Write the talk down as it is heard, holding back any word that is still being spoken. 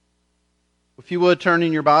If you would turn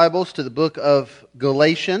in your Bibles to the book of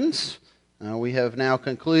Galatians. We have now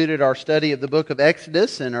concluded our study of the book of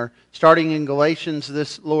Exodus and are starting in Galatians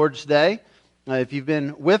this Lord's Day. If you've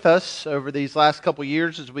been with us over these last couple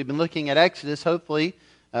years as we've been looking at Exodus, hopefully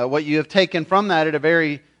what you have taken from that at a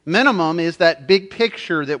very minimum is that big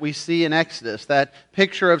picture that we see in Exodus, that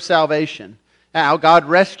picture of salvation. How God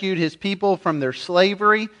rescued His people from their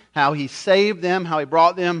slavery, how He saved them, how He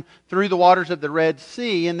brought them through the waters of the Red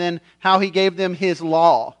Sea, and then how He gave them His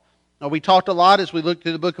law. Now, we talked a lot as we looked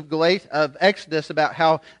through the book of Exodus about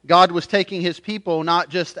how God was taking His people not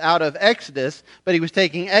just out of Exodus, but He was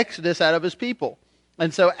taking Exodus out of His people.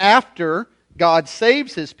 And so after God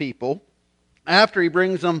saves His people, after He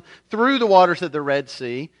brings them through the waters of the Red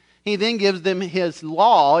Sea, He then gives them His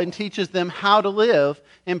law and teaches them how to live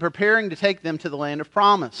in preparing to take them to the land of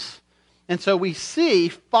promise. And so we see,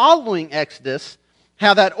 following Exodus,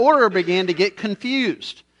 how that order began to get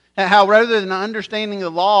confused. How rather than understanding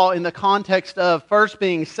the law in the context of first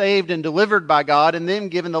being saved and delivered by God and then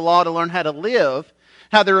given the law to learn how to live,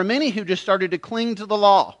 how there are many who just started to cling to the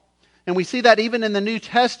law. And we see that even in the New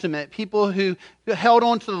Testament, people who held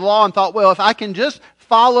on to the law and thought, well, if I can just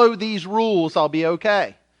follow these rules, I'll be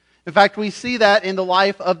okay. In fact, we see that in the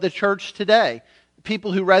life of the church today.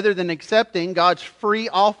 People who, rather than accepting God's free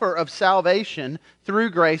offer of salvation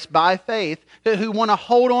through grace by faith, who want to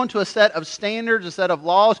hold on to a set of standards, a set of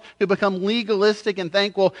laws, who become legalistic and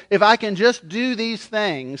think, well, if I can just do these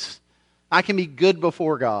things, I can be good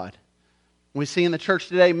before God. We see in the church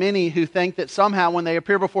today many who think that somehow when they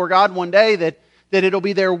appear before God one day that it'll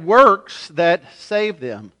be their works that save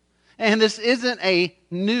them. And this isn't a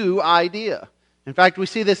new idea. In fact, we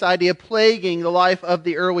see this idea plaguing the life of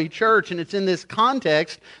the early church, and it's in this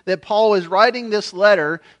context that Paul is writing this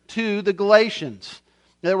letter to the Galatians.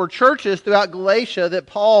 There were churches throughout Galatia that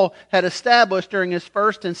Paul had established during his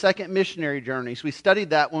first and second missionary journeys. We studied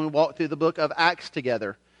that when we walked through the book of Acts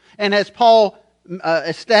together. And as Paul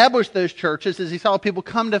established those churches, as he saw people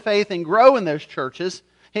come to faith and grow in those churches,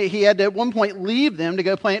 he had to at one point leave them to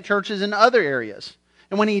go plant churches in other areas.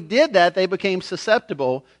 And when he did that, they became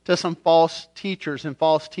susceptible to some false teachers and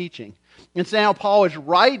false teaching. And so now Paul is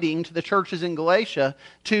writing to the churches in Galatia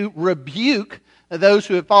to rebuke those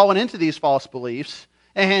who have fallen into these false beliefs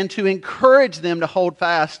and to encourage them to hold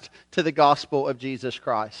fast to the gospel of Jesus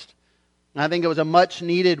Christ. And I think it was a much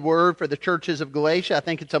needed word for the churches of Galatia. I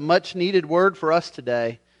think it's a much needed word for us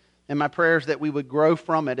today. And my prayer is that we would grow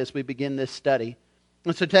from it as we begin this study.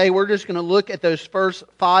 And so today we're just going to look at those first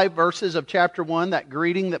 5 verses of chapter 1, that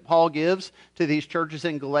greeting that Paul gives to these churches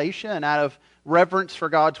in Galatia. And out of reverence for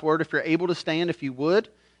God's Word, if you're able to stand, if you would,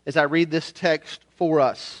 as I read this text for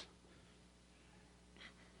us.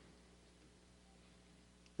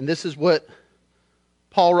 And this is what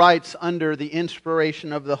Paul writes under the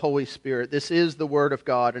inspiration of the Holy Spirit. This is the Word of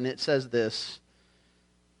God, and it says this: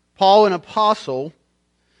 Paul, an apostle,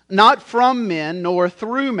 not from men nor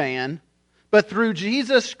through man, but through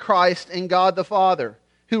Jesus Christ and God the Father,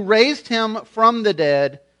 who raised Him from the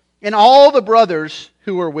dead, and all the brothers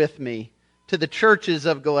who are with me, to the churches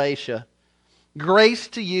of Galatia. Grace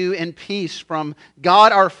to you and peace from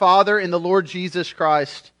God our Father and the Lord Jesus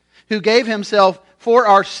Christ, who gave Himself for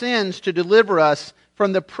our sins to deliver us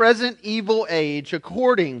from the present evil age,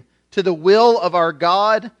 according to the will of our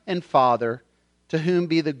God and Father, to whom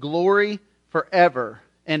be the glory forever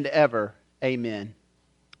and ever. Amen.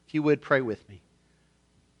 If you would, pray with me.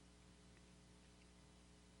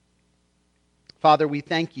 Father, we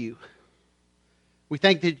thank You. We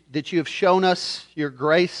thank that You have shown us Your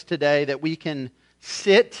grace today, that we can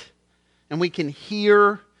sit and we can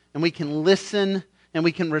hear and we can listen and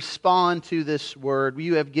we can respond to this word.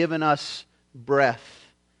 You have given us breath.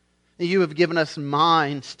 You have given us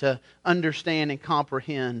minds to understand and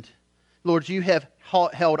comprehend. Lord, You have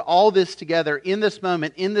held all this together in this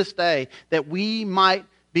moment, in this day, that we might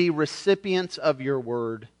be recipients of Your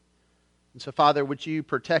word. And so, Father, would You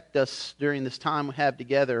protect us during this time we have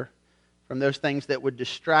together from those things that would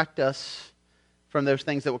distract us, from those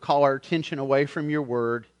things that would call our attention away from Your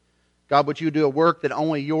word. God, would You do a work that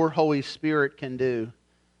only Your Holy Spirit can do?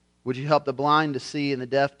 Would You help the blind to see and the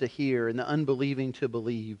deaf to hear and the unbelieving to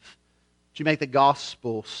believe? Would You make the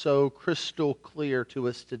gospel so crystal clear to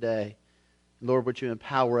us today? Lord, would You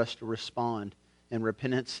empower us to respond in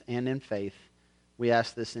repentance and in faith? We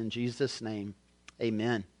ask this in Jesus' name.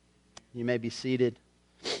 Amen. You may be seated.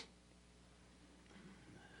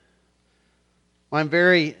 Well, I'm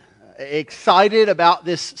very excited about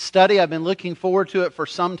this study. I've been looking forward to it for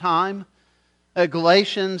some time.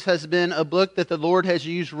 Galatians has been a book that the Lord has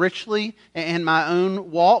used richly in my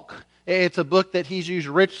own walk It's a book that he's used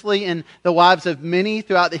richly in the lives of many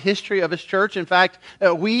throughout the history of his church. In fact,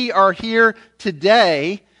 we are here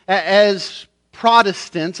today as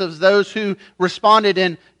Protestants, as those who responded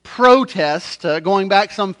in protest going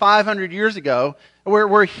back some 500 years ago.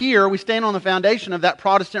 We're here, we stand on the foundation of that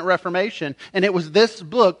Protestant Reformation, and it was this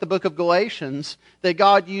book, the book of Galatians, that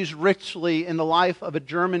God used richly in the life of a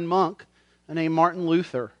German monk named Martin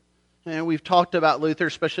Luther. And we've talked about Luther,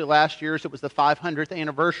 especially last year, as it was the 500th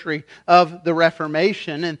anniversary of the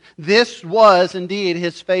Reformation, and this was indeed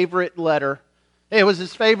his favorite letter. It was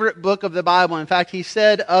his favorite book of the Bible. In fact, he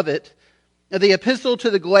said of it, "The epistle to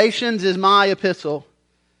the Galatians is my epistle.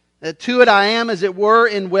 To it I am, as it were,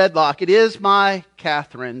 in wedlock. It is my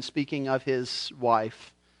Catherine," speaking of his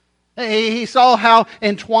wife. He saw how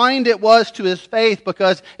entwined it was to his faith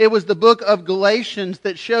because it was the book of Galatians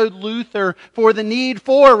that showed Luther for the need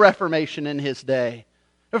for reformation in his day,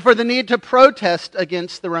 for the need to protest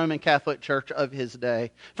against the Roman Catholic Church of his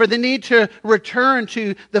day, for the need to return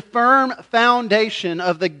to the firm foundation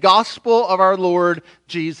of the gospel of our Lord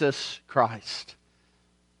Jesus Christ.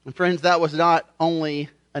 And friends, that was not only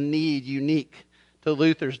a need unique to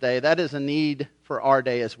Luther's day. That is a need for our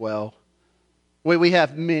day as well. We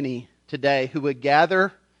have many today who would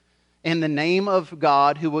gather in the name of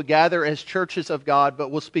God, who will gather as churches of God,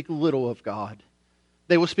 but will speak little of God.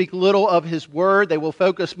 They will speak little of His Word. They will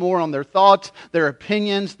focus more on their thoughts, their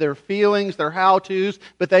opinions, their feelings, their how-tos,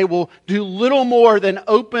 but they will do little more than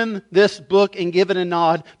open this book and give it a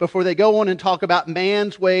nod before they go on and talk about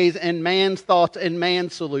man's ways and man's thoughts and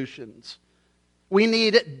man's solutions. We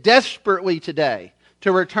need desperately today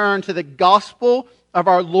to return to the gospel of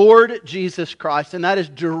our Lord Jesus Christ. And that is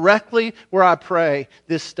directly where I pray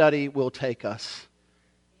this study will take us.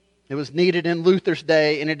 It was needed in Luther's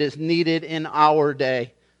day, and it is needed in our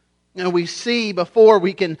day. And we see, before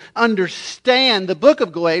we can understand the book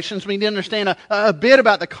of Galatians, we need to understand a bit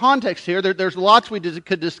about the context here. There's lots we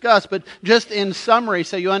could discuss, but just in summary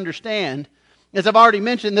so you understand. As I've already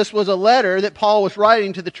mentioned, this was a letter that Paul was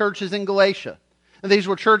writing to the churches in Galatia. And these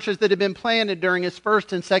were churches that had been planted during his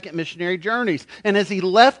first and second missionary journeys. And as he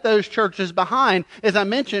left those churches behind, as I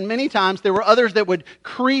mentioned many times, there were others that would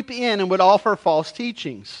creep in and would offer false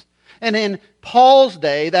teachings. And in Paul's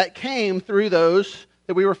day, that came through those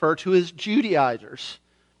that we refer to as Judaizers.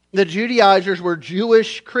 The Judaizers were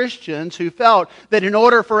Jewish Christians who felt that in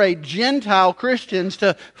order for a Gentile Christians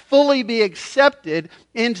to fully be accepted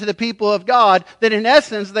into the people of God, that in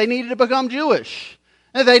essence they needed to become Jewish.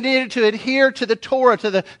 And they needed to adhere to the Torah,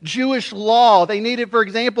 to the Jewish law. They needed, for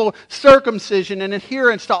example, circumcision and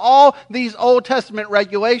adherence to all these Old Testament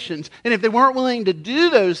regulations. And if they weren't willing to do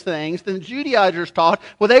those things, then the Judaizers taught,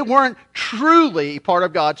 well, they weren't truly part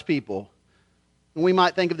of God's people. And we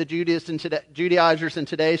might think of the Judaizers in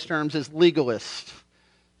today's terms as legalists.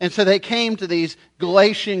 And so they came to these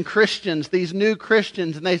Galatian Christians, these new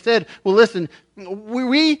Christians, and they said, well, listen,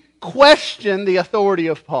 we question the authority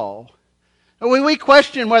of Paul. We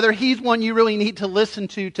question whether he's one you really need to listen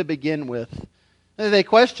to begin with. They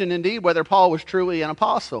question, indeed, whether Paul was truly an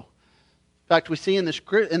apostle. In fact, we see in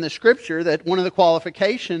the Scripture that one of the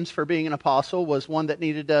qualifications for being an apostle was one that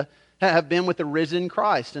needed to have been with the risen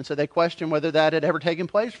Christ. And so they question whether that had ever taken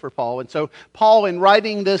place for Paul. And so Paul, in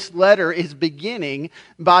writing this letter, is beginning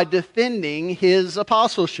by defending his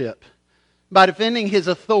apostleship, by defending his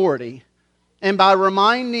authority, and by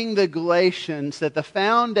reminding the Galatians that the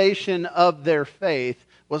foundation of their faith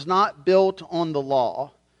was not built on the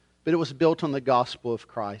law, but it was built on the gospel of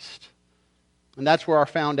Christ. And that's where our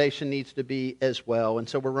foundation needs to be as well. And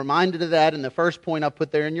so we're reminded of that in the first point I'll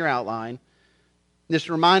put there in your outline. This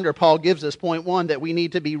reminder, Paul gives us, point one, that we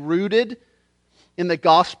need to be rooted in the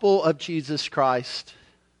gospel of Jesus Christ.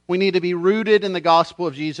 We need to be rooted in the gospel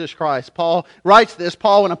of Jesus Christ. Paul writes this,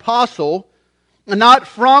 Paul, an apostle, not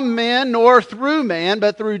from man nor through man,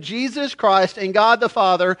 but through Jesus Christ and God the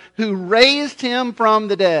Father, who raised him from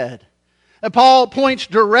the dead. And Paul points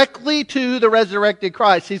directly to the resurrected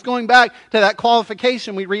Christ. He's going back to that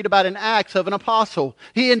qualification we read about in Acts of an apostle.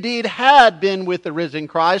 He indeed had been with the risen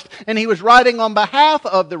Christ, and he was writing on behalf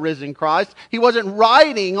of the risen Christ. He wasn't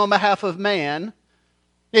writing on behalf of man.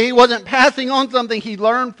 He wasn't passing on something he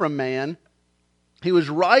learned from man. He was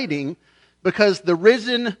writing because the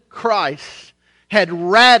risen Christ had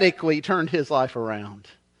radically turned his life around.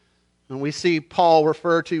 And we see Paul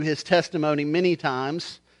refer to his testimony many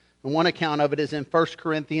times. And one account of it is in 1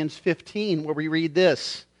 Corinthians 15, where we read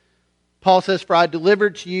this. Paul says, "For I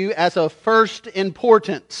delivered to you as of first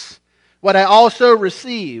importance what I also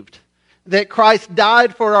received, that Christ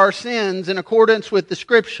died for our sins in accordance with the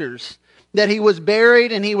Scriptures, that he was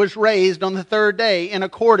buried and he was raised on the third day in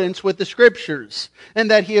accordance with the Scriptures, and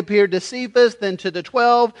that he appeared to Cephas, then to the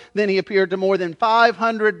 12, then he appeared to more than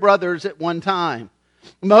 500 brothers at one time,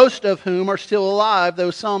 most of whom are still alive,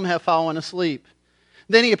 though some have fallen asleep.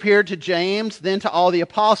 Then he appeared to James, then to all the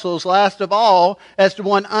apostles. Last of all, as to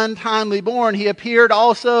one untimely born, he appeared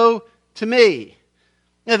also to me.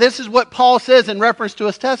 Now, this is what Paul says in reference to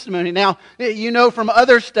his testimony. Now, you know from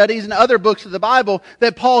other studies and other books of the Bible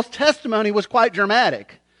that Paul's testimony was quite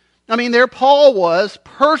dramatic. I mean, there Paul was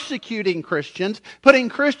persecuting Christians, putting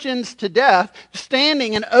Christians to death,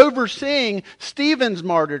 standing and overseeing Stephen's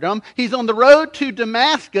martyrdom. He's on the road to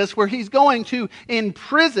Damascus where he's going to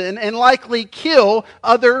imprison and likely kill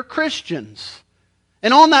other Christians.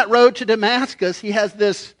 And on that road to Damascus, he has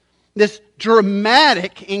this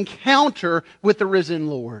dramatic encounter with the risen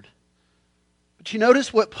Lord. But you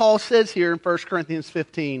notice what Paul says here in 1 Corinthians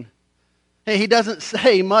 15. Hey, he doesn't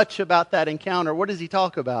say much about that encounter. What does he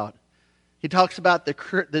talk about? He talks about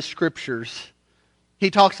the Scriptures. He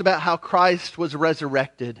talks about how Christ was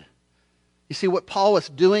resurrected. You see, what Paul is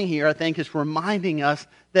doing here, I think, is reminding us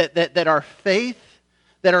that our faith,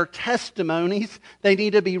 that our testimonies, they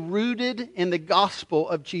need to be rooted in the gospel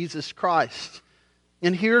of Jesus Christ.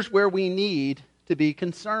 And here's where we need to be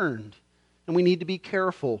concerned, and we need to be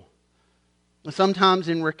careful. Sometimes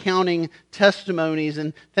in recounting testimonies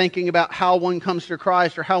and thinking about how one comes to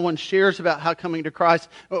Christ or how one shares about how coming to Christ,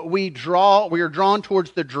 we are drawn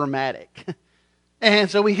towards the dramatic.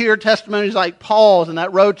 And so we hear testimonies like Paul's and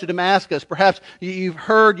that road to Damascus. Perhaps you've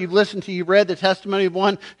read the testimony of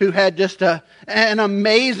one who had just an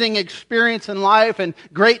amazing experience in life and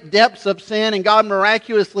great depths of sin, and God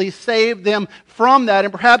miraculously saved them from that.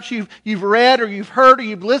 And perhaps you've read or you've heard or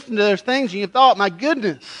you've listened to those things and you've thought, my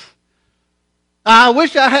goodness, I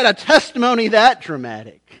wish I had a testimony that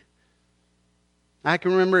dramatic. I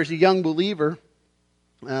can remember as a young believer,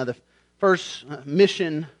 the first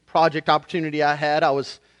mission project opportunity I had, I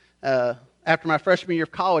was, after my freshman year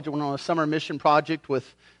of college, I went on a summer mission project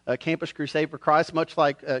with Campus Crusade for Christ, much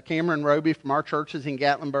like Cameron Roby from our churches in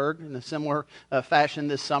Gatlinburg, in a similar fashion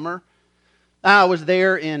this summer. I was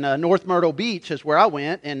there in North Myrtle Beach is where I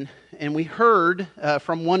went, and we heard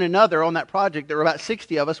from one another on that project. There were about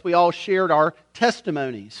 60 of us. We all shared our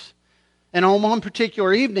testimonies. And on one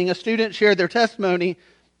particular evening, a student shared their testimony,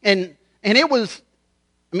 and it was,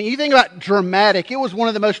 I mean, you think about dramatic. It was one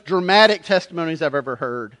of the most dramatic testimonies I've ever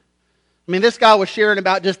heard. I mean, this guy was sharing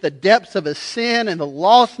about just the depths of his sin and the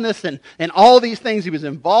lostness and all these things he was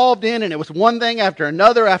involved in, and it was one thing after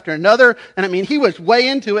another after another. And I mean, he was way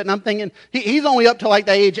into it, and I'm thinking, he's only up to like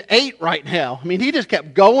the age 8 right now. I mean, he just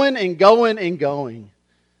kept going and going and going.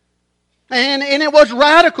 And it was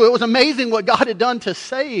radical. It was amazing what God had done to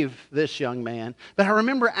save this young man. But I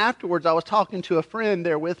remember afterwards I was talking to a friend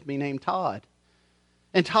there with me named Todd.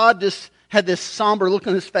 And Todd just had this somber look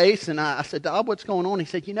on his face, and I said, Todd, what's going on? He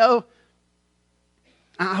said, you know,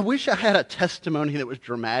 I wish I had a testimony that was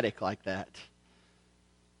dramatic like that.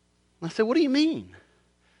 I said, what do you mean?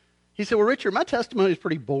 He said, well, Richard, my testimony is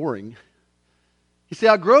pretty boring. He said,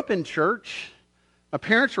 I grew up in church. My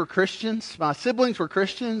parents were Christians. My siblings were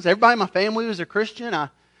Christians. Everybody in my family was a Christian.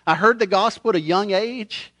 I heard the gospel at a young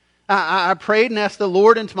age. I prayed and asked the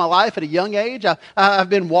Lord into my life at a young age. I've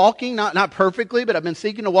been walking, not perfectly, but I've been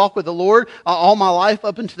seeking to walk with the Lord all my life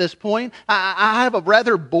up until this point. I have a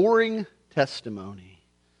rather boring testimony.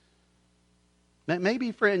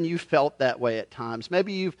 Maybe, friend, you felt that way at times.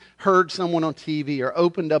 Maybe you've heard someone on TV or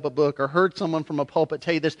opened up a book or heard someone from a pulpit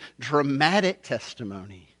tell you this dramatic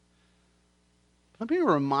testimony. Let me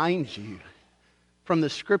remind you from the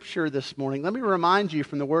Scripture this morning, let me remind you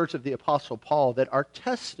from the words of the Apostle Paul that our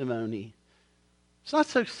testimony is not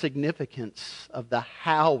so significance of the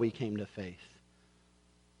how we came to faith.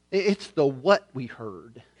 It's the what we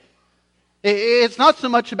heard. It's not so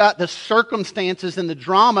much about the circumstances and the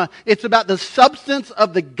drama. It's about the substance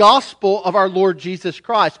of the gospel of our Lord Jesus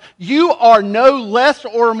Christ. You are no less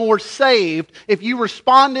or more saved if you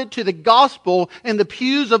responded to the gospel in the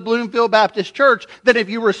pews of Bloomfield Baptist Church than if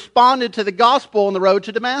you responded to the gospel on the road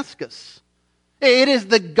to Damascus. It is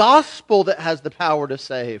the gospel that has the power to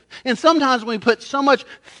save. And sometimes we put so much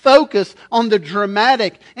focus on the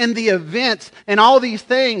dramatic and the events and all these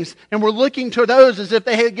things, and we're looking to those as if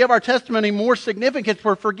they give our testimony more significance.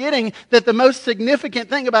 We're forgetting that the most significant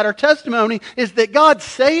thing about our testimony is that God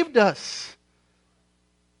saved us.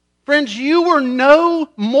 Friends, you were no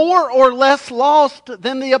more or less lost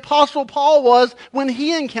than the Apostle Paul was when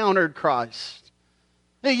he encountered Christ.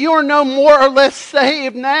 You are no more or less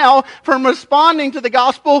saved now from responding to the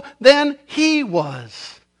gospel than he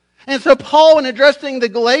was. And so Paul, in addressing the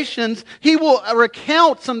Galatians, he will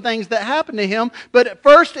recount some things that happened to him. But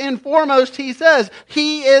first and foremost, he says,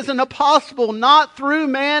 he is an apostle, not through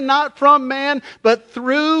man, not from man, but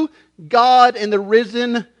through God and the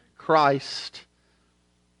risen Christ.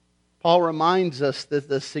 Paul reminds us that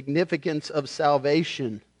the significance of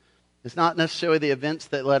salvation is not necessarily the events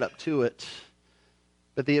that led up to it,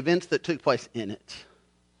 but the events that took place in it.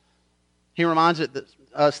 He reminds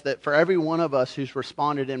us that for every one of us who's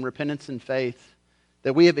responded in repentance and faith,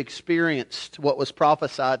 that we have experienced what was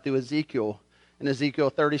prophesied through Ezekiel in Ezekiel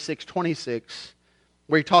 36:26,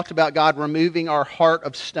 where he talked about God removing our heart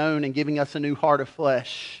of stone and giving us a new heart of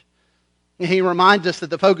flesh. And he reminds us that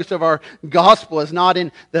the focus of our gospel is not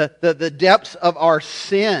in the depths of our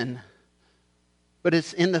sin, but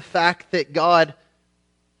it's in the fact that God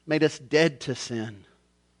made us dead to sin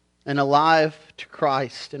and alive to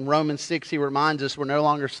Christ. In Romans 6, he reminds us we're no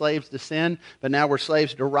longer slaves to sin, but now we're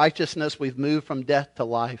slaves to righteousness. We've moved from death to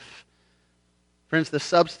life. Friends, the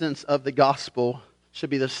substance of the gospel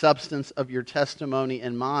should be the substance of your testimony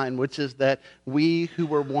and mine, which is that we who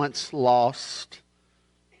were once lost,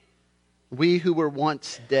 we who were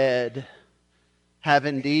once dead, have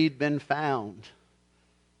indeed been found,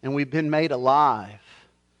 and we've been made alive.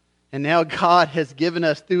 And now God has given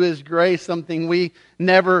us through His grace something we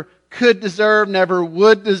never could deserve, never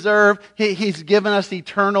would deserve. He's given us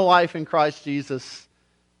eternal life in Christ Jesus.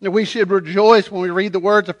 We should rejoice when we read the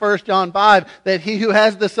words of 1 John 5, that he who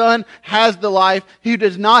has the Son has the life. He who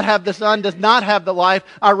does not have the Son does not have the life.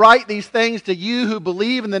 I write these things to you who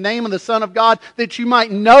believe in the name of the Son of God, that you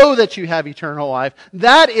might know that you have eternal life.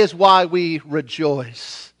 That is why we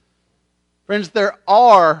rejoice. Friends, there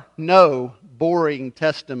are no boring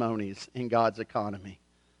testimonies in God's economy.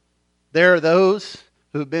 There are those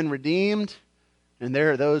who have been redeemed, and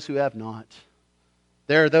there are those who have not.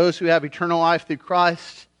 There are those who have eternal life through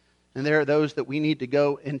Christ, and there are those that we need to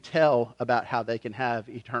go and tell about how they can have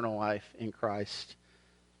eternal life in Christ.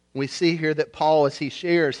 We see here that Paul, as he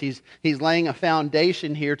shares, he's laying a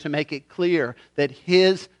foundation here to make it clear that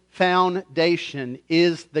his foundation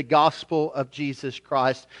is the gospel of Jesus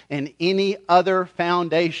Christ, and any other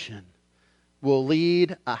foundation will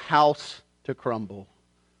lead a house to crumble.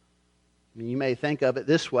 You may think of it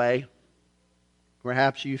this way.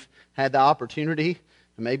 Perhaps you've had the opportunity,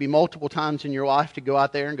 maybe multiple times in your life, to go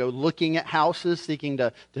out there and go looking at houses, seeking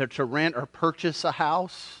to rent or purchase a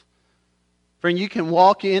house. Friend, you can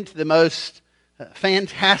walk into the most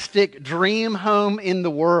fantastic dream home in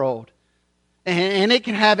the world, and it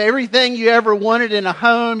can have everything you ever wanted in a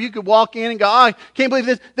home. You could walk in and go, I can't believe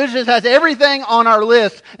this. This just has everything on our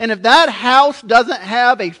list. And if that house doesn't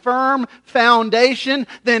have a firm foundation,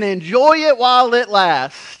 then enjoy it while it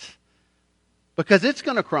lasts, because it's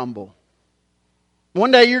going to crumble.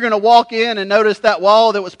 One day you're going to walk in and notice that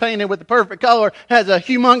wall that was painted with the perfect color has a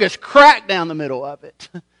humongous crack down the middle of it.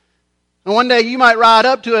 And one day you might ride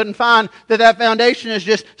up to it and find that foundation is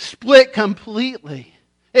just split completely.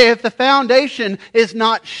 If the foundation is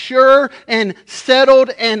not sure and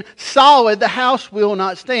settled and solid, the house will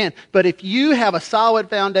not stand. But if you have a solid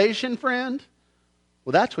foundation, friend,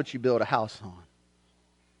 well, that's what you build a house on.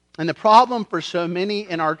 And the problem for so many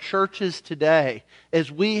in our churches today is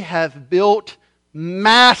we have built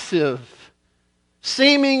massive,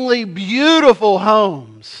 seemingly beautiful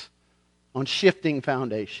homes on shifting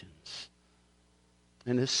foundations.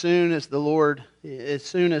 And as soon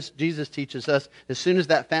as Jesus teaches us, as soon as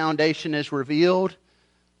that foundation is revealed,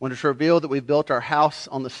 when it's revealed that we've built our house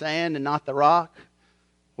on the sand and not the rock,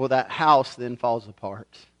 well, that house then falls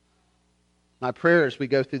apart. My prayer as we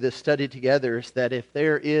go through this study together is that if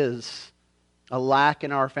there is a lack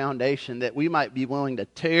in our foundation, that we might be willing to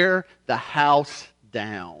tear the house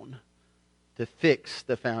down to fix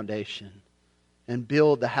the foundation and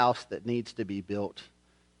build the house that needs to be built.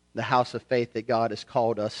 The house of faith that God has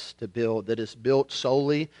called us to build, that is built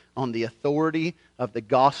solely on the authority of the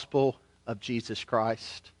gospel of Jesus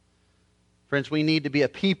Christ. Friends, we need to be a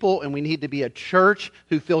people and we need to be a church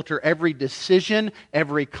who filter every decision,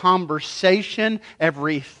 every conversation,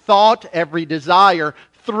 every thought, every desire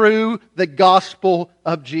through the gospel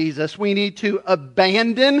of Jesus. We need to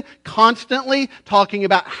abandon constantly talking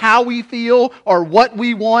about how we feel or what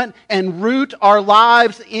we want and root our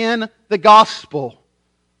lives in the gospel.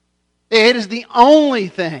 It is the only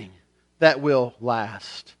thing that will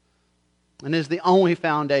last, and is the only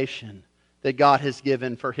foundation that God has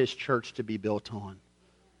given for His church to be built on.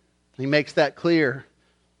 He makes that clear.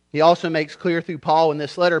 He also makes clear through Paul in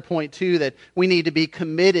this letter, point 2, that we need to be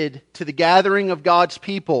committed to the gathering of God's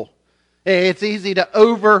people. It's easy to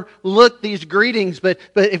overlook these greetings, but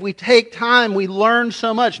if we take time, we learn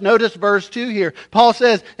so much. Notice verse 2 here. Paul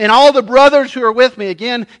says, and all the brothers who are with me.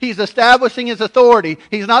 Again, he's establishing his authority.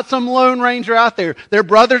 He's not some lone ranger out there. They're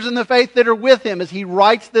brothers in the faith that are with him as he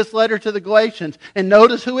writes this letter to the Galatians. And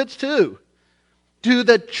notice who it's to. To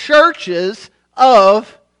the churches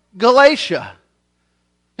of Galatia.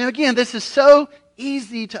 Now again, this is so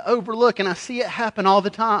easy to overlook, and I see it happen all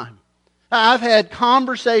the time. I've had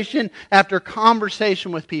conversation after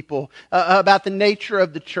conversation with people about the nature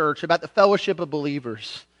of the church, about the fellowship of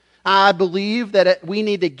believers. I believe that we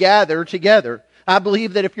need to gather together. I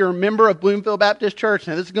believe that if you're a member of Bloomfield Baptist Church,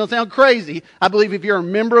 now this is going to sound crazy, I believe if you're a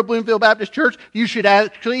member of Bloomfield Baptist Church, you should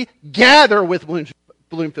actually gather with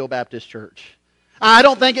Bloomfield Baptist Church. I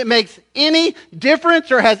don't think it makes any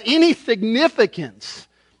difference or has any significance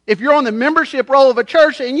if you're on the membership roll of a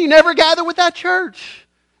church and you never gather with that church.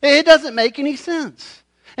 It doesn't make any sense.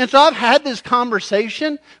 And so I've had this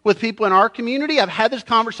conversation with people in our community. I've had this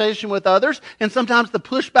conversation with others. And sometimes the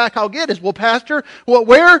pushback I'll get is, well, Pastor,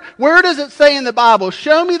 where does it say in the Bible?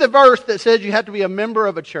 Show me the verse that says you have to be a member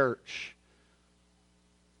of a church.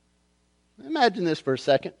 Imagine this for a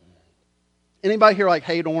second. Anybody here like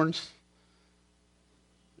Hadorns?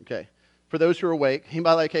 Okay. For those who are awake,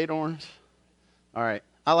 anybody like Hadorns? All right.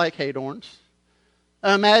 I like Hadorns.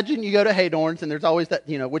 Imagine you go to Hadorns, and there's always that,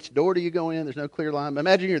 which door do you go in? There's no clear line. But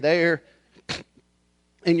imagine you're there,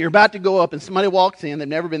 and you're about to go up, and somebody walks in. They've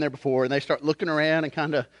never been there before, and they start looking around and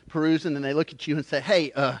kind of perusing, and they look at you and say,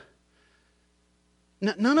 hey,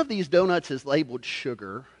 none of these donuts is labeled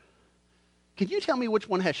sugar. Can you tell me which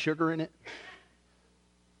one has sugar in it?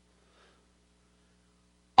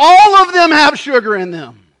 All of them have sugar in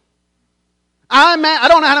them. I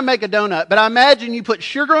don't know how to make a donut, but I imagine you put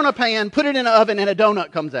sugar on a pan, put it in an oven, and a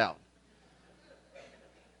donut comes out.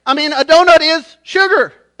 I mean, a donut is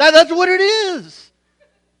sugar. That's what it is.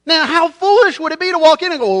 Now, how foolish would it be to walk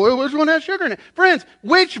in and go, well, which one has sugar in it? Friends,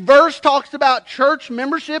 which verse talks about church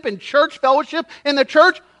membership and church fellowship in the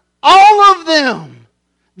church? All of them.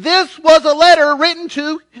 This was a letter written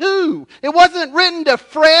to who? It wasn't written to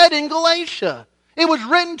Fred in Galatia. It was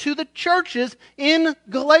written to the churches in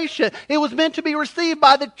Galatia. It was meant to be received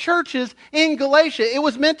by the churches in Galatia. It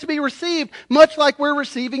was meant to be received much like we're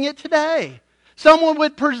receiving it today. Someone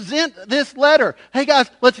would present this letter. Hey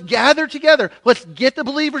guys, let's gather together. Let's get the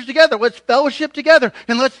believers together. Let's fellowship together.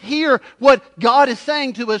 And let's hear what God is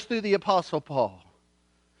saying to us through the Apostle Paul.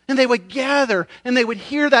 And they would gather and they would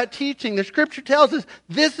hear that teaching. The Scripture tells us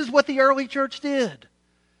this is what the early church did.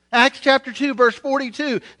 Acts chapter 2, verse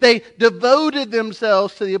 42, they devoted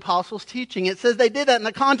themselves to the apostles' teaching. It says they did that in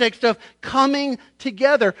the context of coming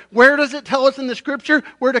together. Where does it tell us in the Scripture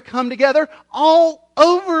we're to come together? All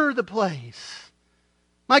over the place.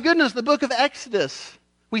 My goodness, the book of Exodus,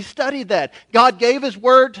 we studied that. God gave His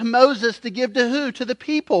word to Moses to give to who? To the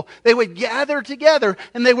people. They would gather together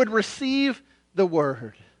and they would receive the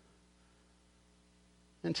word.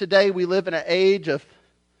 And today we live in an age of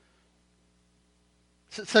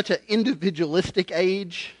such an individualistic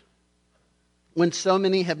age when so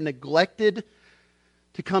many have neglected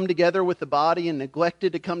to come together with the body and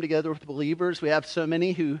neglected to come together with believers. We have so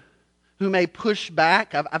many who may push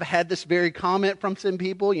back. I've had this very comment from some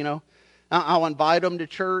people, I'll invite them to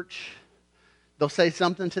church. They'll say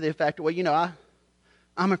something to the effect, well,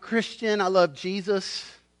 I'm a Christian, I love Jesus,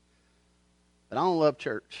 but I don't love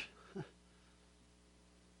church.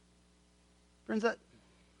 Friends,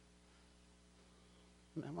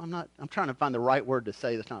 I'm trying to find the right word to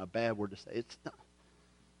say that's not a bad word to say. It's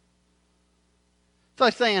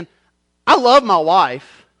like saying, I love my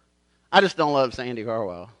wife, I just don't love Sandy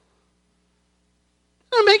Carwell.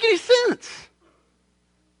 It doesn't make any sense.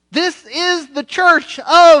 This is the church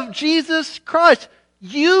of Jesus Christ.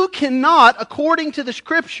 You cannot, according to the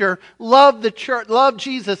Scripture, love the church, love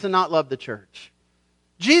Jesus and not love the church.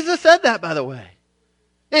 Jesus said that, by the way.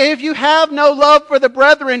 If you have no love for the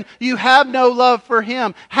brethren, you have no love for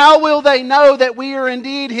Him. How will they know that we are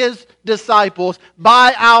indeed His disciples?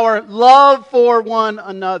 By our love for one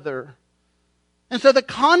another. And so the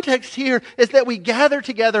context here is that we gather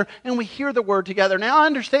together and we hear the word together. Now I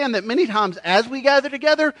understand that many times as we gather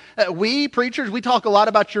together, we preachers, we talk a lot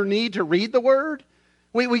about your need to read the word.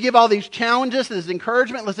 We give all these challenges as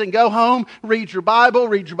encouragement. Listen, go home, read your Bible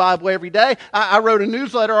every day. I wrote a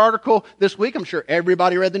newsletter article this week. I'm sure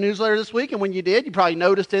everybody read the newsletter this week. And when you did, you probably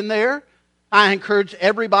noticed in there, I encouraged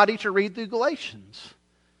everybody to read through Galatians.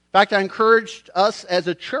 In fact, I encouraged us as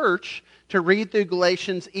a church to read through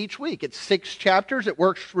Galatians each week. It's 6 chapters. It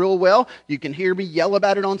works real well. You can hear me yell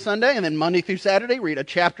about it on Sunday, and then Monday through Saturday, read a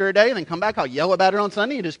chapter a day, and then come back, I'll yell about it on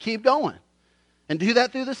Sunday, and just keep going. And do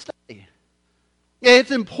that through the study.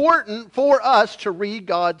 It's important for us to read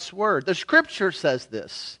God's Word. The Scripture says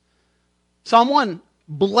this. Psalm 1,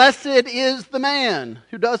 blessed is the man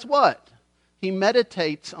who does what? He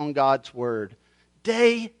meditates on God's Word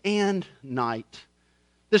day and night.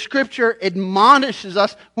 The Scripture admonishes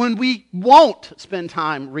us when we won't spend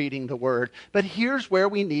time reading the Word. But here's where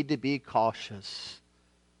we need to be cautious.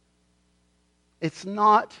 It's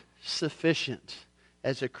not sufficient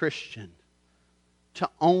as a Christian to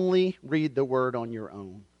only read the Word on your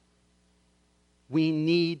own. We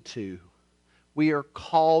need to, we are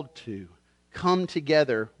called to come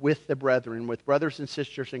together with the brethren, with brothers and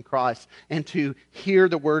sisters in Christ, and to hear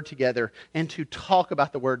the Word together and to talk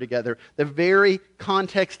about the Word together. The very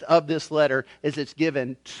context of this letter is it's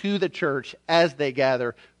given to the church as they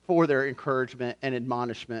gather for their encouragement and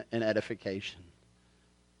admonishment and edification.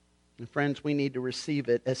 And friends, we need to receive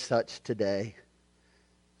it as such today.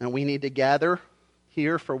 And we need to gather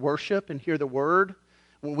here for worship and hear the Word.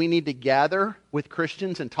 We need to gather with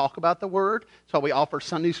Christians and talk about the Word. That's why we offer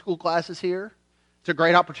Sunday school classes here. It's a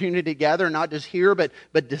great opportunity to gather, not just hear, but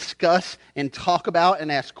discuss and talk about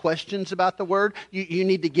and ask questions about the Word. You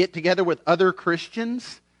need to get together with other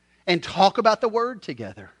Christians and talk about the Word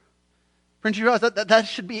together. Friends, you realize that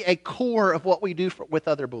should be a core of what we do with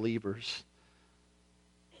other believers.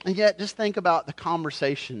 And yet, just think about the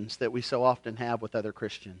conversations that we so often have with other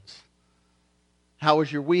Christians. How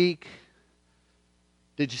was your week?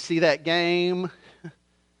 Did you see that game?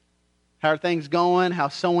 How are things going?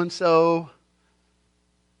 How's so-and-so?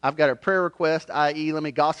 I've got a prayer request, i.e., let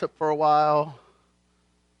me gossip for a while.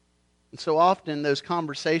 And so often those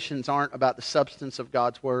conversations aren't about the substance of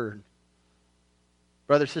God's Word.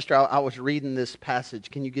 Brother, sister, I was reading this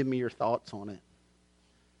passage. Can you give me your thoughts on it?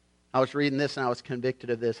 I was reading this and I was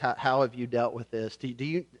convicted of this. How have you dealt with this?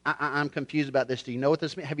 I'm confused about this. Do you know what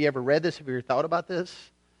this means? Have you ever read this? Have you ever thought about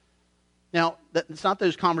this? Now, it's not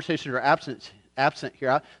those conversations are absent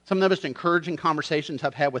here. Some of the most encouraging conversations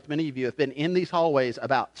I've had with many of you have been in these hallways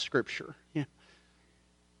about Scripture. Yeah.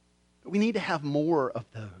 But we need to have more of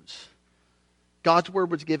those. God's Word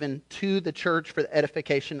was given to the church for the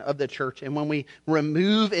edification of the church. And when we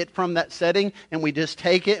remove it from that setting and we just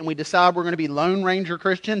take it and we decide we're going to be Lone Ranger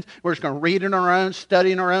Christians, we're just going to read it on our own,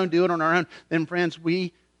 study on our own, do it on our own, then friends, we're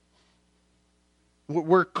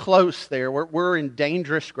close there. We're in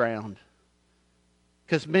dangerous ground.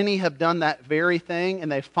 Because many have done that very thing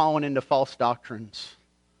and they've fallen into false doctrines.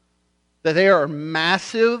 That there are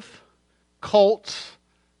massive cults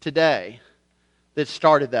today that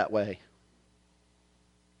started that way.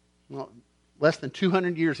 Well, less than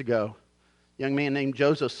 200 years ago, a young man named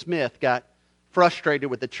Joseph Smith got frustrated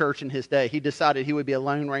with the church in his day. He decided he would be a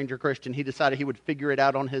Lone Ranger Christian. He decided he would figure it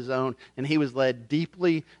out on his own. And he was led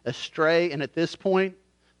deeply astray. And at this point,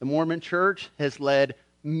 the Mormon church has led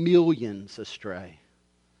millions astray.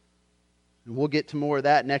 And we'll get to more of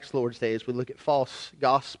that next Lord's Day as we look at false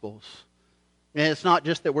gospels. And it's not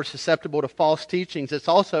just that we're susceptible to false teachings. It's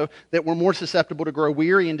also that we're more susceptible to grow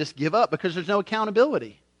weary and just give up because there's no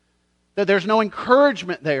accountability. That there's no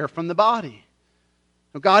encouragement there from the body.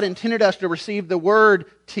 God intended us to receive the Word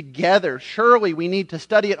together. Surely we need to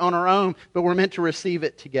study it on our own, but we're meant to receive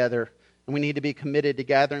it together. And we need to be committed to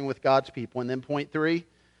gathering with God's people. And then point 3,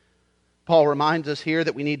 Paul reminds us here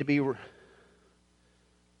that we need to be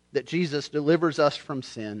that Jesus delivers us from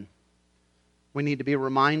sin. We need to be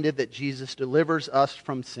reminded that Jesus delivers us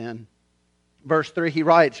from sin. Verse 3, he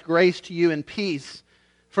writes, grace to you and peace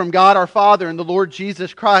from God our Father and the Lord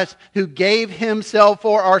Jesus Christ, who gave Himself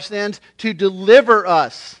for our sins to deliver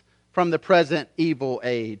us from the present evil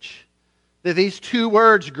age. That these two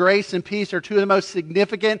words, grace and peace, are two of the most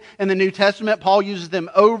significant in the New Testament. Paul uses them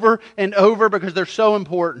over and over because they're so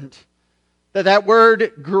important. That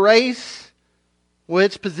word grace, well,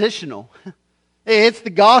 it's positional. It's the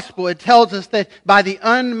gospel. It tells us that by the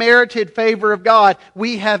unmerited favor of God,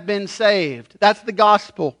 we have been saved. That's the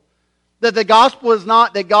gospel. That the gospel is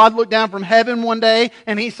not that God looked down from heaven one day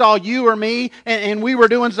and He saw you or me and we were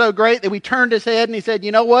doing so great that we turned His head and He said,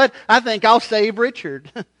 you know what? I think I'll save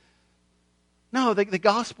Richard. No, the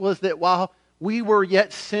gospel is that while we were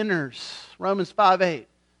yet sinners, Romans 5:8,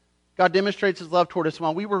 God demonstrates His love toward us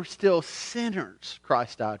while we were still sinners,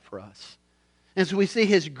 Christ died for us. And so we see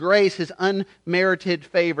His grace, His unmerited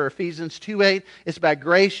favor. Ephesians 2:8, it's by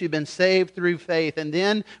grace you've been saved through faith. And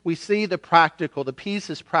then we see the practical. The peace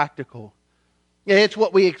is practical. It's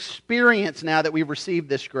what we experience now that we've received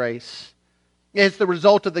this grace. It's the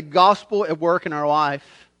result of the gospel at work in our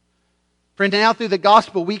life. Friend, now through the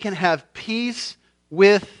gospel we can have peace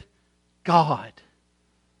with God.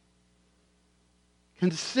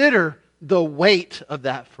 Consider the weight of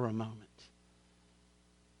that for a moment.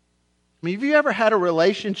 I mean, have you ever had a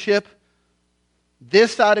relationship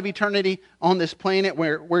this side of eternity on this planet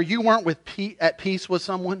where you weren't at peace with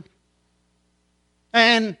someone?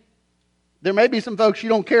 And there may be some folks you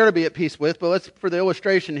don't care to be at peace with, but let's, for the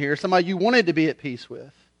illustration here, somebody you wanted to be at peace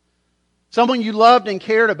with. Someone you loved and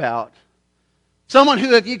cared about. Someone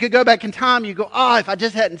who, if you could go back in time, you go, if I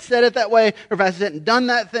just hadn't said it that way, or if I hadn't done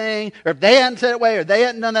that thing, or if they hadn't said it that way, or they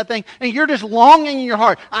hadn't done that thing, and you're just longing in your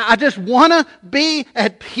heart. I just want to be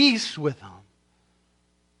at peace with them.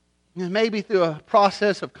 And maybe through a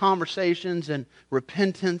process of conversations and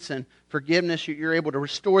repentance and forgiveness, you're able to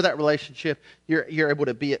restore that relationship. You're able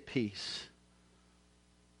to be at peace.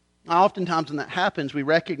 Oftentimes when that happens, we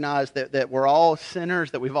recognize that we're all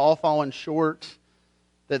sinners, that we've all fallen short,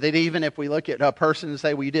 that even if we look at a person and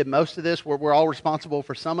say, well, you did most of this, we're all responsible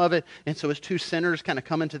for some of it. And so as two sinners kind of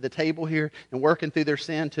coming to the table here and working through their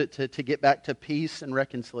sin to get back to peace and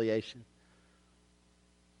reconciliation.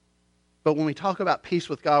 But when we talk about peace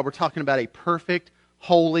with God, we're talking about a perfect,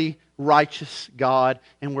 holy, righteous God,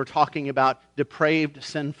 and we're talking about depraved,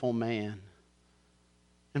 sinful man.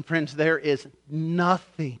 And friends, there is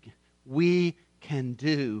nothing we can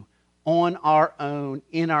do on our own,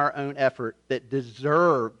 in our own effort, that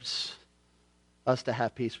deserves us to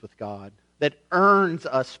have peace with God, that earns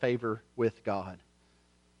us favor with God.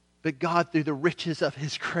 But God, through the riches of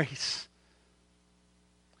His grace,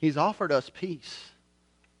 He's offered us peace.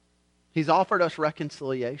 He's offered us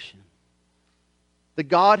reconciliation. The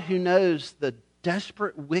God who knows the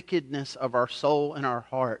desperate wickedness of our soul and our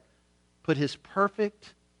heart put His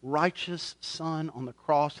perfect, righteous Son on the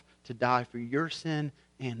cross to die for your sin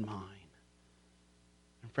and mine.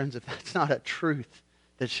 And friends, if that's not a truth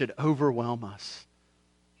that should overwhelm us,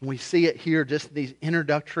 and we see it here just in these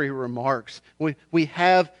introductory remarks, we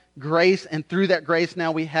have grace, and through that grace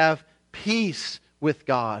now we have peace with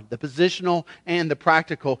God, the positional and the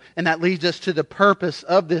practical. And that leads us to the purpose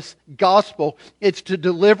of this gospel. It's to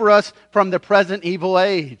deliver us from the present evil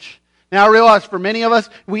age. Now I realize for many of us,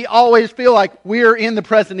 we always feel like we're in the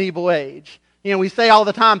present evil age. You know, we say all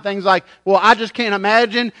the time things like, well, I just can't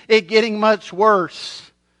imagine it getting much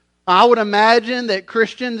worse. I would imagine that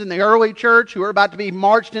Christians in the early church who are about to be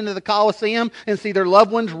marched into the Colosseum and see their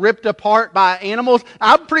loved ones ripped apart by animals,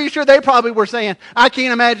 I'm pretty sure they probably were saying, I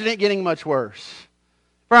can't imagine it getting much worse.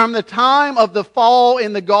 From the time of the fall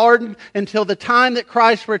in the garden until the time that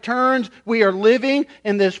Christ returns, we are living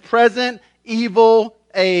in this present evil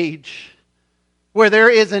age, where there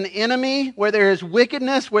is an enemy, where there is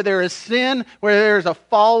wickedness, where there is sin, where there is a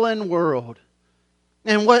fallen world.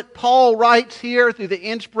 And what Paul writes here through the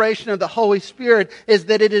inspiration of the Holy Spirit is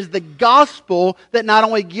that it is the gospel that not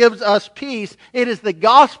only gives us peace, it is the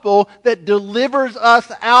gospel that delivers us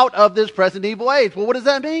out of this present evil age. Well, what does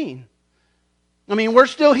that mean? I mean, we're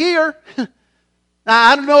still here. Now,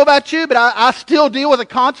 I don't know about you, but I still deal with the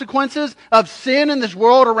consequences of sin in this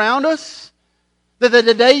world around us. That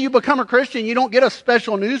the day you become a Christian, you don't get a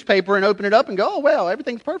special newspaper and open it up and go, oh, well,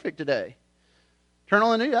 everything's perfect today. Turn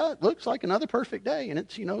on the news, it looks like another perfect day. And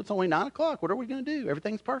it's only 9 o'clock. What are we going to do?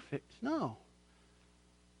 Everything's perfect. No.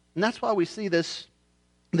 And that's why we see this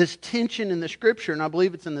tension in the Scripture, and I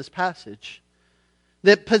believe it's in this passage.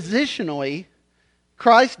 That positionally,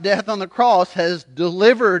 Christ's death on the cross has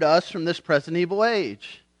delivered us from this present evil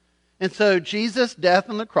age. And so Jesus' death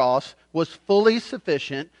on the cross was fully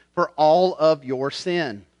sufficient for all of your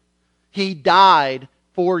sin. He died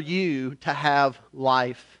for you to have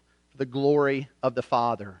life, for the glory of the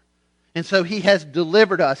Father. And so He has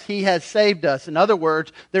delivered us. He has saved us. In other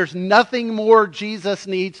words, there's nothing more Jesus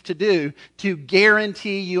needs to do to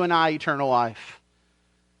guarantee you and I eternal life.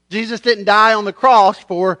 Jesus didn't die on the cross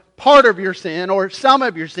for part of your sin or some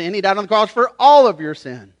of your sin. He died on the cross for all of your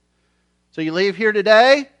sin. So you leave here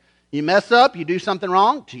today, you mess up, you do something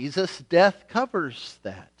wrong, Jesus' death covers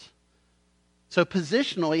that. So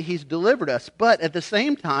positionally, He's delivered us. But at the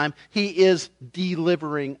same time, He is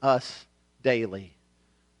delivering us daily.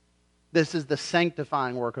 This is the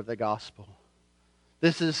sanctifying work of the gospel.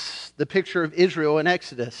 This is the picture of Israel in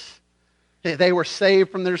Exodus. They were saved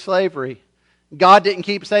from their slavery. God didn't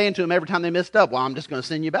keep saying to them every time they messed up, well, I'm just going to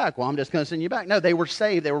send you back. Well, I'm just going to send you back. No, they were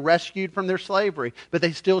saved. They were rescued from their slavery, but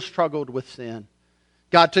they still struggled with sin.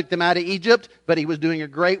 God took them out of Egypt, but He was doing a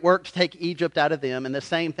great work to take Egypt out of them, and the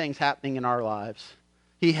same thing's happening in our lives.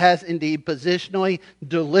 He has indeed positionally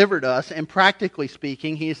delivered us, and practically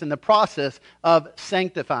speaking, He is in the process of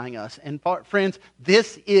sanctifying us. And friends,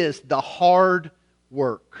 this is the hard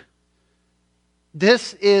work.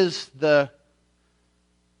 This is the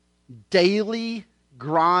daily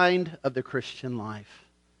grind of the Christian life.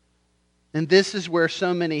 And this is where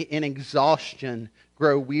so many in exhaustion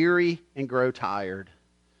grow weary and grow tired.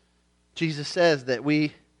 Jesus says that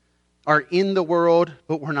we are in the world,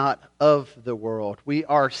 but we're not of the world. We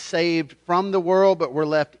are saved from the world, but we're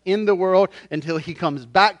left in the world until He comes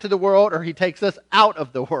back to the world or He takes us out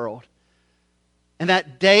of the world. And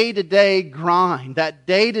that day-to-day grind, that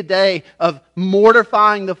day-to-day of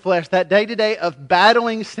mortifying the flesh, that day-to-day of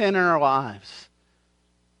battling sin in our lives,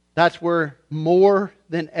 that's where more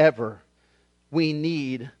than ever we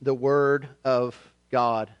need the Word of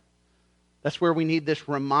God. That's where we need this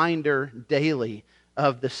reminder daily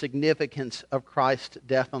of the significance of Christ's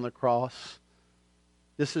death on the cross.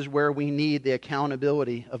 This is where we need the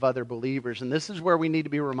accountability of other believers. And this is where we need to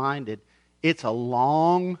be reminded it's a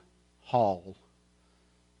long haul.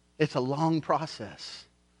 It's a long process.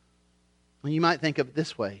 And you might think of it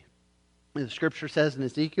this way. The Scripture says in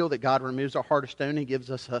Ezekiel that God removes our heart of stone and gives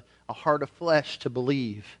us a heart of flesh to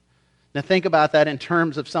believe. Now think about that in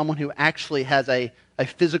terms of someone who actually has a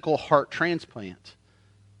physical heart transplant.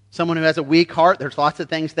 Someone who has a weak heart, there's lots of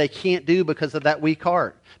things they can't do because of that weak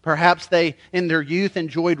heart. Perhaps they, in their youth,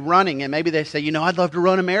 enjoyed running, and maybe they say, I'd love to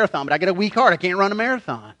run a marathon, but I got a weak heart, I can't run a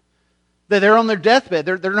marathon. They're on their deathbed.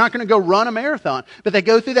 They're not going to go run a marathon. But they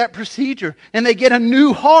go through that procedure and they get a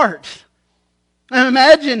new heart. And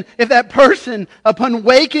imagine if that person, upon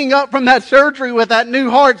waking up from that surgery with that new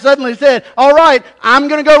heart, suddenly said, all right, I'm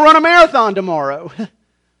going to go run a marathon tomorrow.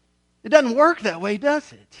 It doesn't work that way,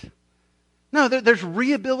 does it? No, there's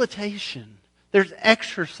rehabilitation. There's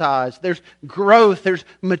exercise, there's growth, there's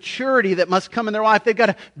maturity that must come in their life. They've got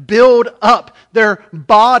to build up their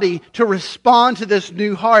body to respond to this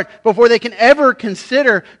new heart before they can ever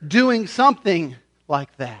consider doing something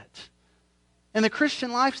like that. And the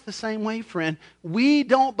Christian life's the same way, friend. We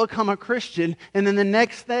don't become a Christian and then the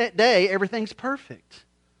next day everything's perfect.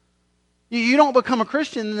 You don't become a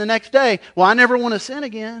Christian and the next day, well, I never want to sin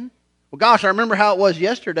again. Well, gosh, I remember how it was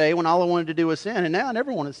yesterday when all I wanted to do was sin, and now I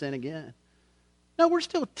never want to sin again. No, we're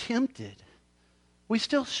still tempted. We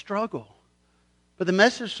still struggle. But the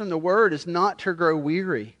message from the Word is not to grow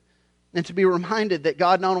weary and to be reminded that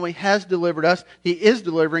God not only has delivered us, He is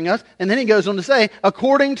delivering us. And then He goes on to say,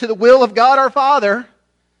 according to the will of God our Father,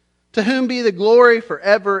 to whom be the glory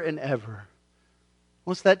forever and ever.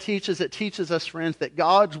 What's that teach us? It teaches us, friends, that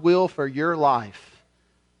God's will for your life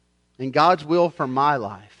and God's will for my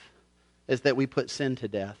life is that we put sin to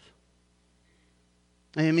death.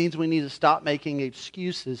 And it means we need to stop making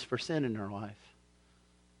excuses for sin in our life.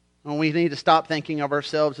 And we need to stop thinking of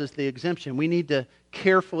ourselves as the exemption. We need to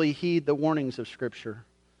carefully heed the warnings of Scripture.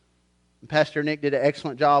 And Pastor Nick did an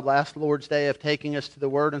excellent job last Lord's Day of taking us to the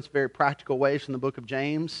Word in some very practical ways from the book of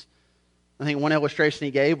James. I think one illustration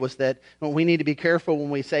he gave was that we need to be careful when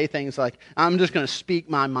we say things like, I'm just going to speak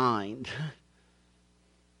my mind.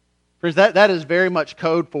 Because that is very much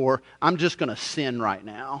code for, I'm just going to sin right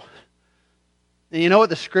now. And you know what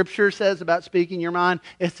the Scripture says about speaking your mind?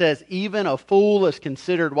 It says, even a fool is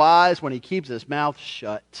considered wise when he keeps his mouth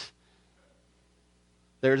shut.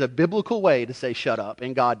 There's a biblical way to say shut up,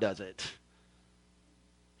 and God does it.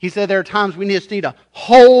 He said there are times we just need to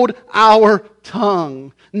hold our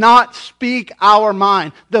tongue, not speak our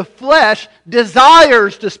mind. The flesh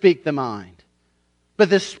desires to speak the mind, but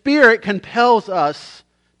the Spirit compels us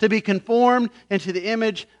to be conformed into the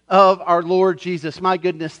image of our Lord Jesus. My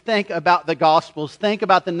goodness, think about the Gospels. Think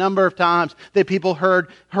about the number of times that people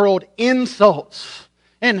hurled insults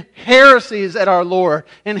and heresies at our Lord.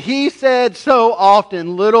 And He said so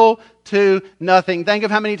often, little to nothing. Think of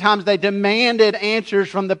how many times they demanded answers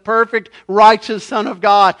from the perfect, righteous Son of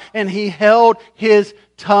God, and He held His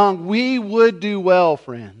tongue. We would do well,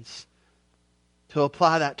 friends, to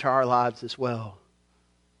apply that to our lives as well.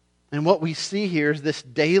 And what we see here is this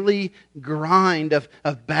daily grind of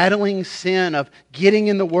battling sin, of getting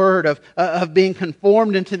in the Word, of being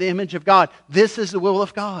conformed into the image of God. This is the will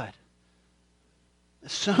of God.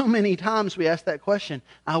 So many times we ask that question,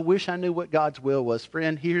 I wish I knew what God's will was.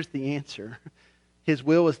 Friend, here's the answer. His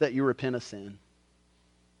will is that you repent of sin.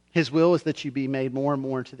 His will is that you be made more and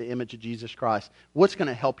more into the image of Jesus Christ. What's going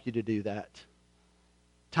to help you to do that?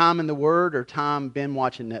 Time in the Word or time binge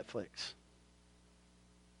watching Netflix?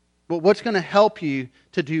 But what's going to help you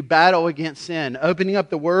to do battle against sin? Opening up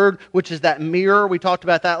the Word, which is that mirror, we talked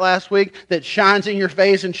about that last week, that shines in your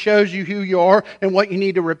face and shows you who you are and what you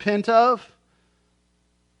need to repent of?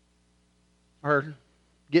 Or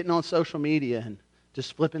getting on social media and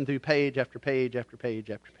just flipping through page after page after page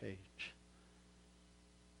after page?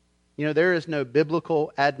 You know, there is no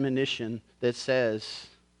biblical admonition that says,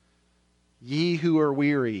 ye who are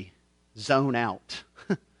weary, zone out.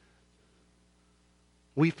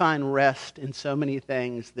 We find rest in so many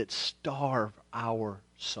things that starve our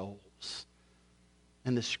souls.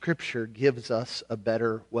 And the Scripture gives us a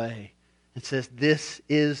better way. and says, this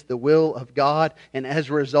is the will of God, and as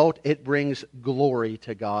a result, it brings glory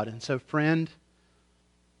to God. And so, friend,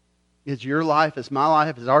 is your life, is my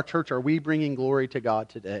life, is our church, are we bringing glory to God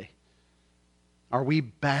today? Are we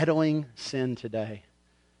battling sin today?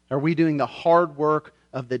 Are we doing the hard work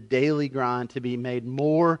of the daily grind to be made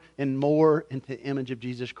more and more into the image of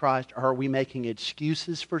Jesus Christ? Or are we making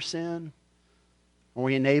excuses for sin? Are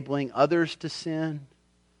we enabling others to sin?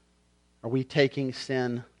 Are we taking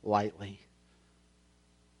sin lightly?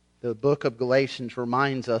 The book of Galatians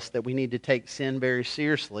reminds us that we need to take sin very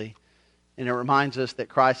seriously, and it reminds us that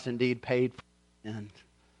Christ indeed paid for sin.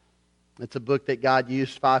 It's a book that God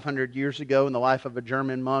used 500 years ago in the life of a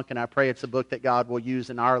German monk, and I pray it's a book that God will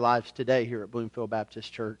use in our lives today here at Bloomfield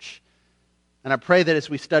Baptist Church. And I pray that as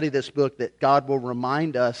we study this book, that God will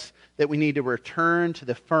remind us that we need to return to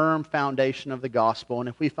the firm foundation of the gospel. And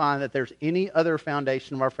if we find that there's any other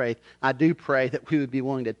foundation of our faith, I do pray that we would be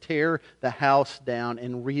willing to tear the house down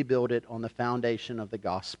and rebuild it on the foundation of the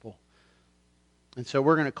gospel. And so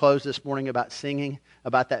we're going to close this morning about singing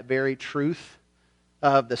about that very truth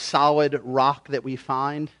of the solid rock that we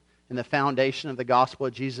find in the foundation of the gospel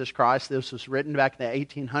of Jesus Christ. This was written back in the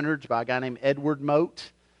 1800s by a guy named Edward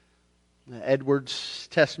Mote. Edward's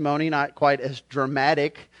testimony, not quite as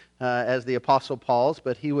dramatic as the Apostle Paul's,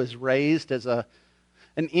 but he was raised as an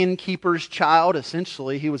innkeeper's child.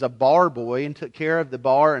 Essentially, he was a bar boy and took care of the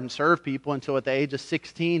bar and served people until at the age of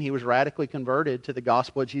 16 he was radically converted to the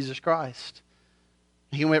gospel of Jesus Christ.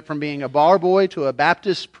 He went from being a bar boy to a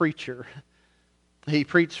Baptist preacher. He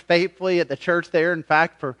preached faithfully at the church there, in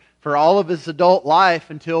fact, for all of his adult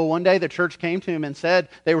life, until one day the church came to him and said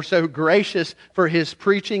they were so gracious for his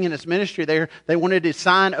preaching and his ministry there, they wanted to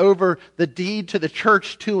sign over the deed to the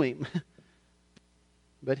church to him.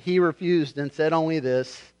 But he refused and said only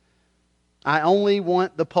this, I only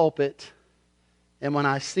want the pulpit, and when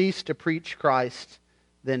I cease to preach Christ,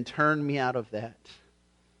 then turn me out of that.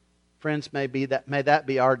 Friends, may that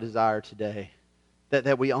be our desire today.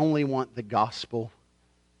 That we only want the gospel,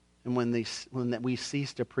 and when we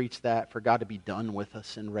cease to preach that, for God to be done with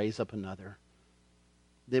us and raise up another.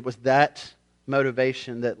 It was that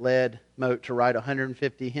motivation that led Mote to write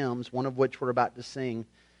 150 hymns, one of which we're about to sing,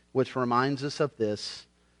 which reminds us of this.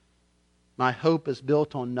 My hope is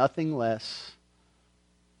built on nothing less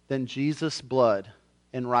than Jesus' blood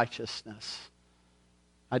and righteousness.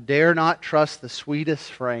 I dare not trust the sweetest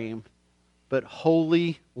frame, but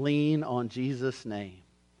wholly lean on Jesus' name.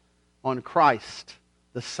 On Christ,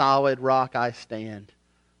 the solid rock I stand.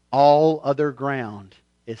 All other ground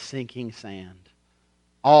is sinking sand.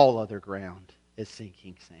 All other ground is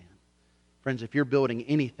sinking sand. Friends, if you're building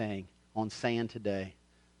anything on sand today,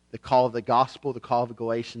 the call of the gospel, the call of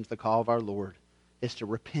Galatians, the call of our Lord is to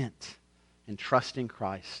repent and trust in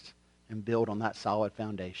Christ and build on that solid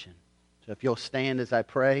foundation. So if you'll stand as I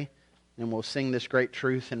pray, and we'll sing this great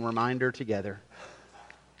truth and reminder together.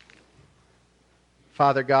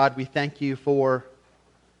 Father God, we thank you for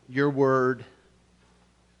your word.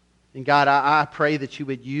 And God, I pray that you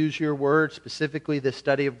would use your word, specifically the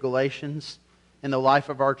study of Galatians, in the life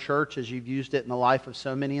of our church as you've used it in the life of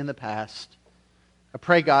so many in the past. I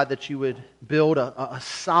pray, God, that you would build a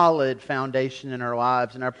solid foundation in our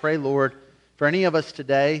lives. And I pray, Lord, for any of us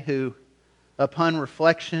today who, upon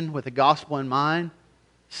reflection with the gospel in mind,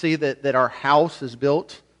 see that our house is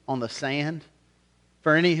built on the sand.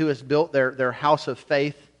 For any who has built their house of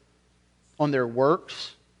faith on their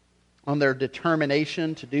works, on their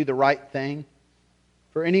determination to do the right thing.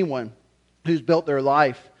 For anyone who's built their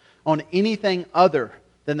life on anything other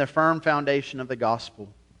than the firm foundation of the gospel.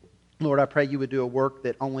 Lord, I pray you would do a work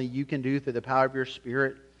that only you can do through the power of your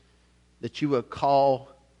Spirit, that you would call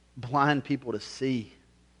blind people to see,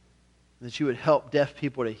 that you would help deaf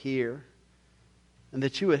people to hear, and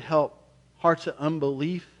that you would help hearts of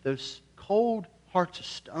unbelief, those cold hearts of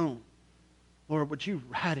stone. Lord, would you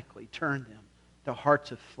radically turn them to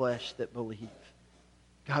hearts of flesh that believe?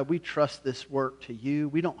 God, we trust this work to you.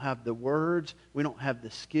 We don't have the words. We don't have the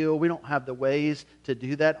skill. We don't have the ways to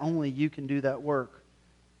do that. Only you can do that work.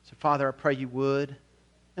 So, Father, I pray you would.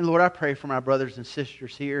 And Lord, I pray for my brothers and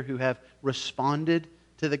sisters here who have responded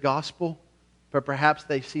to the gospel, but perhaps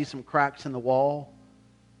they see some cracks in the wall.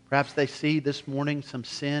 Perhaps they see this morning some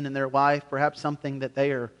sin in their life. Perhaps something that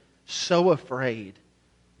they are so afraid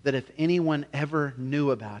that if anyone ever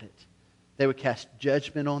knew about it, they would cast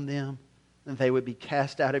judgment on them and they would be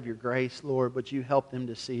cast out of your grace. Lord, would you help them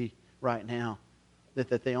to see right now that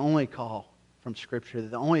the only call from Scripture, that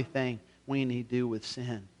the only thing we need to do with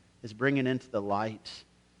sin is bring it into the light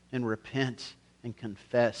and repent and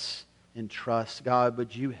confess and trust. God,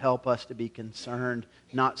 would you help us to be concerned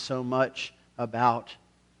not so much about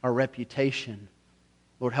our reputation.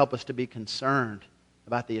 Lord, help us to be concerned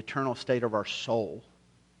about the eternal state of our soul.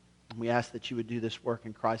 And we ask that you would do this work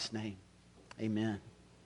in Christ's name. Amen.